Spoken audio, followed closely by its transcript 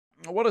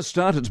What a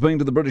start it's been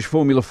to the British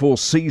Formula 4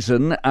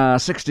 season.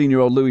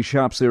 16-year-old Louis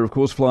Sharp's there, of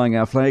course, flying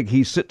our flag.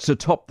 He sits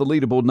atop the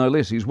leaderboard, no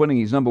less. He's winning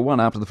his number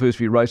one after the first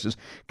few races.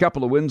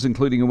 Couple of wins,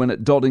 including a win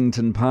at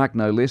Doddington Park,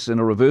 no less, in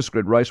a reverse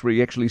grid race where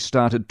he actually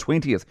started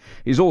 20th.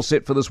 He's all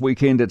set for this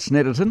weekend at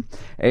Snetterton.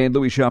 And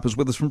Louis Sharp is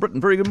with us from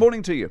Britain. Very good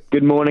morning to you.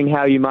 Good morning.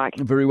 How are you, Mike?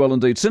 Very well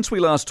indeed. Since we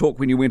last talked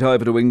when you went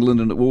over to England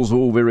and it was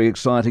all very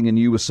exciting and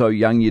you were so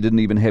young you didn't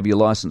even have your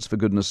licence, for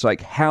goodness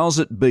sake, how's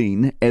it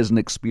been as an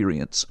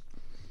experience?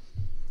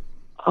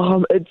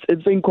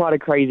 It's been quite a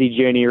crazy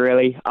journey,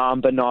 really.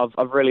 But no,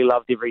 I've really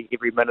loved every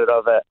minute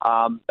of it.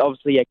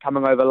 Obviously,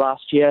 coming over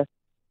last year,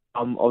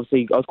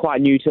 obviously I was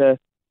quite new to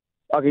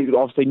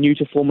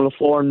Formula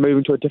 4 and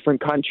moving to a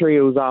different country.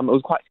 It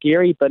was quite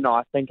scary, but no,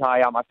 I think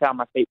I found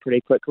my feet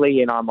pretty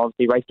quickly, and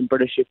obviously raced in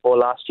British F4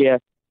 last year,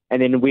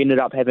 and then we ended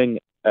up having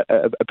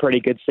a pretty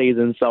good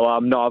season. So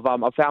I've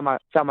found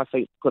my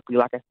feet quickly,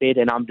 like I said,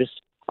 and I'm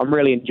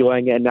really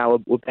enjoying it. And now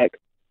we're back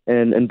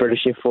in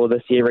British F4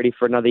 this year, ready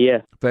for another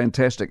year.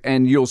 Fantastic.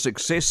 And your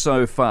success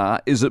so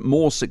far, is it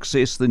more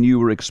success than you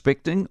were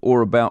expecting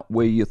or about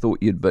where you thought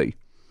you'd be?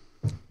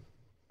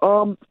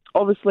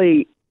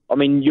 Obviously, I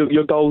mean,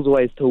 your goal is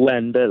always to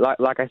win, but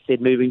like I said,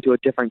 moving to a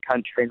different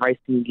country and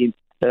racing against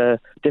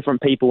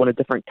different people in a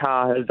different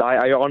car,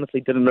 I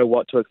honestly didn't know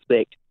what to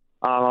expect.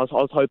 I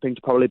was hoping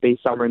to probably be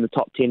somewhere in the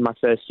top 10 my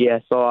first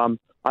year, so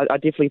I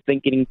definitely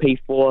think getting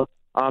P4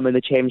 in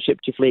the championship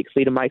definitely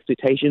exceeded my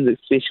expectations,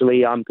 especially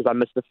because I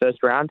missed the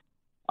first round.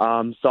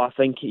 So I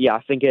think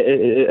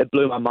it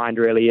blew my mind,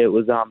 really. It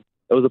was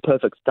a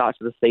perfect start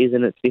to the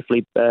season. It's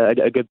definitely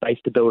a good base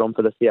to build on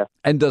for this year.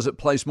 And does it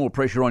place more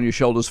pressure on your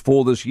shoulders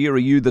for this year? Are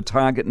you the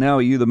target now?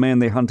 Are you the man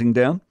they're hunting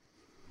down?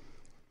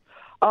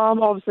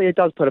 Obviously, it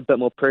does put a bit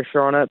more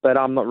pressure on it, but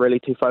I'm not really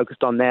too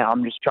focused on that.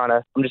 I'm just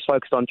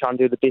focused on trying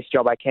to do the best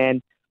job I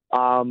can.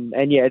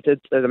 And yeah,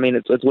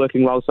 it's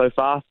working well so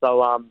far.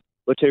 So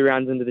we're 2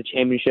 rounds into the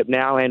championship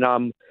now,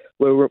 and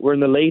we're in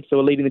the lead, so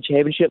we're leading the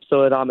championship.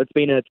 So it's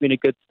been a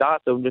good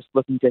start. So I'm just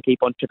looking to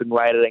keep on chipping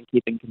away at it and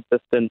keeping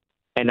consistent,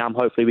 and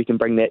hopefully we can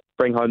bring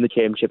home the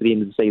championship at the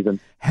end of the season.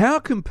 How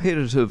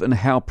competitive and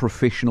how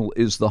professional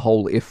is the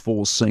whole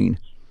F4 scene?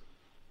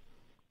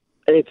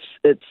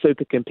 It's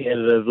super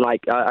competitive.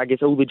 Like I guess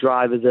all the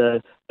drivers are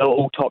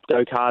all top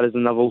go-karters,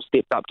 and they've all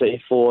stepped up to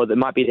F4. That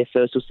might be their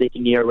first or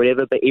second year or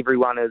whatever, but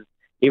everyone's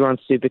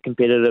super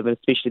competitive, and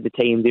especially the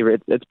teams.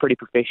 It's pretty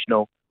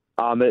professional.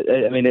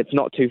 It's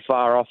not too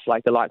far off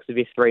like the likes of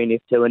F3 and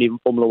F2 and even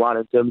Formula 1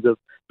 in terms of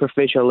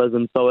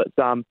professionalism. So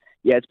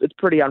it's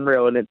pretty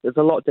unreal, and it's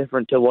a lot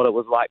different to what it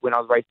was like when I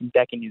was racing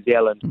back in New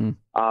Zealand.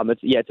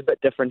 It's a bit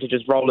different to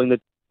just rolling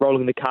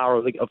the car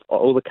or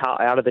the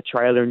car out of the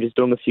trailer and just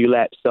doing a few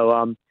laps.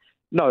 So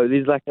no,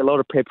 there's like a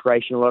lot of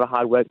preparation, a lot of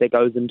hard work that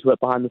goes into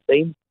it behind the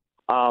scenes.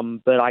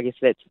 But I guess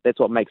that's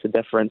what makes a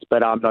difference. But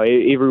no,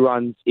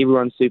 everyone's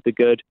super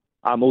good.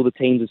 All the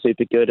teams are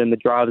super good, and the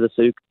drivers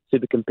are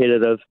super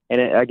competitive.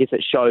 And I guess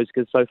it shows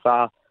because so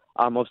far,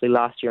 obviously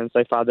last year and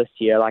so far this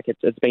year, like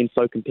it's been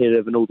so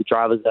competitive, and all the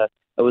drivers are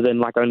within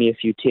like only a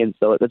few tenths.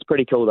 So it's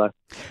pretty cool though.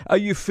 Are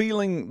you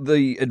feeling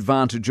the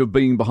advantage of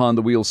being behind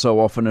the wheel so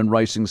often and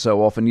racing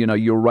so often? You know,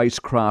 your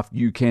racecraft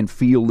you can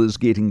feel is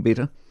getting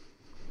better.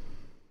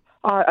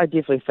 I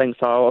definitely think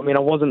so. I mean,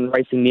 I wasn't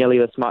racing nearly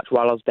this much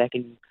while I was back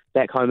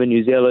home in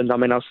New Zealand. I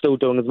mean, I was still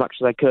doing as much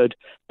as I could,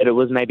 but it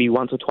was maybe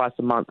once or twice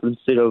a month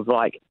instead of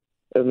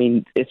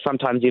it's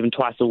sometimes even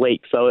twice a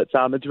week. So it's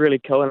really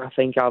cool, and I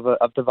think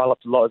I've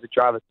developed a lot as a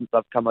driver since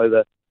I've come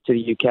over to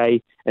the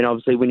UK. And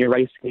obviously, when you're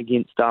racing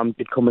against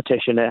good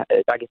competition, I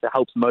guess it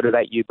helps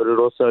motivate you, but it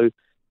also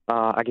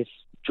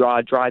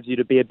drives you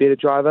to be a better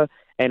driver.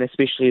 And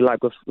especially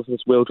like with this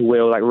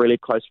wheel-to-wheel, like really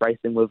close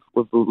racing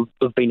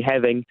we've been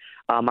having,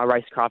 my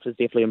racecraft has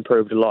definitely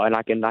improved a lot, and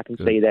I can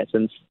see that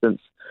since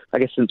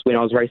when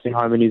I was racing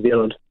home in New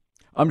Zealand.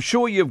 I'm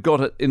sure you've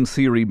got it in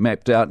theory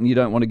mapped out, and you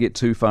don't want to get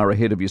too far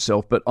ahead of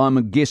yourself, but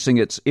I'm guessing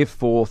it's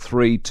F4,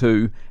 3,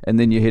 2, and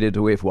then you're headed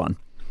to F1.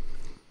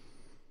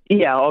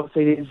 Yeah,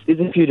 obviously there's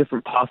a few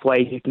different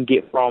pathways you can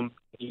get to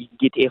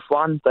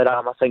F1, but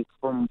I think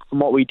from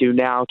what we do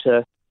now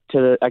to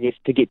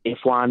get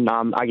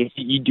F1, I guess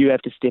you do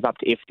have to step up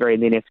to F3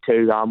 and then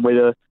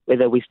F2.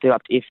 Whether we step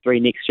up to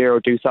F3 next year or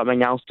do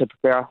something else to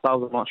prepare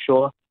ourselves, I'm not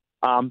sure.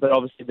 But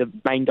obviously the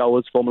main goal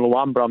is Formula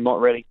 1, but I'm not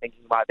really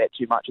thinking about that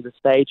too much at this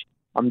stage.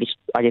 I'm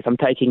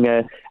taking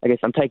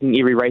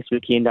every race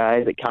weekend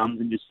as it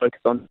comes and just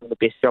focus on the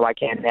best job I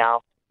can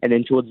now. And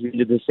then towards the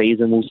end of the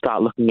season, we'll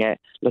start looking at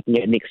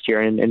next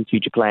year and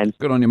future plans.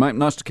 Good on you, mate.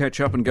 Nice to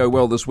catch up and go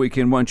well this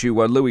weekend, won't you?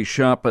 Louis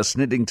Sharp,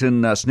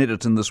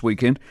 Snetterton this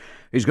weekend.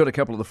 He's got a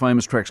couple of the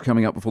famous tracks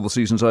coming up before the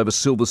season's over.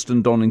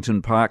 Silverstone,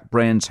 Donington Park,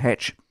 Brands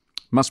Hatch.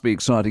 Must be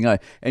exciting, eh?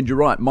 And you're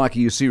right,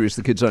 Mikey, you're serious.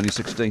 The kid's only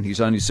 16. He's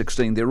only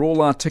 16. They're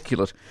all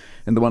articulate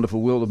in the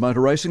wonderful world of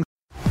motor racing.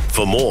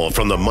 For more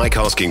from the Mike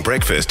Hosking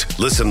Breakfast,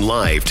 listen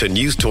live to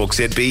News Talk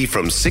ZB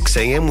from 6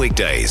 a.m.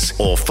 weekdays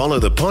or follow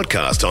the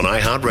podcast on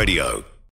iHeartRadio.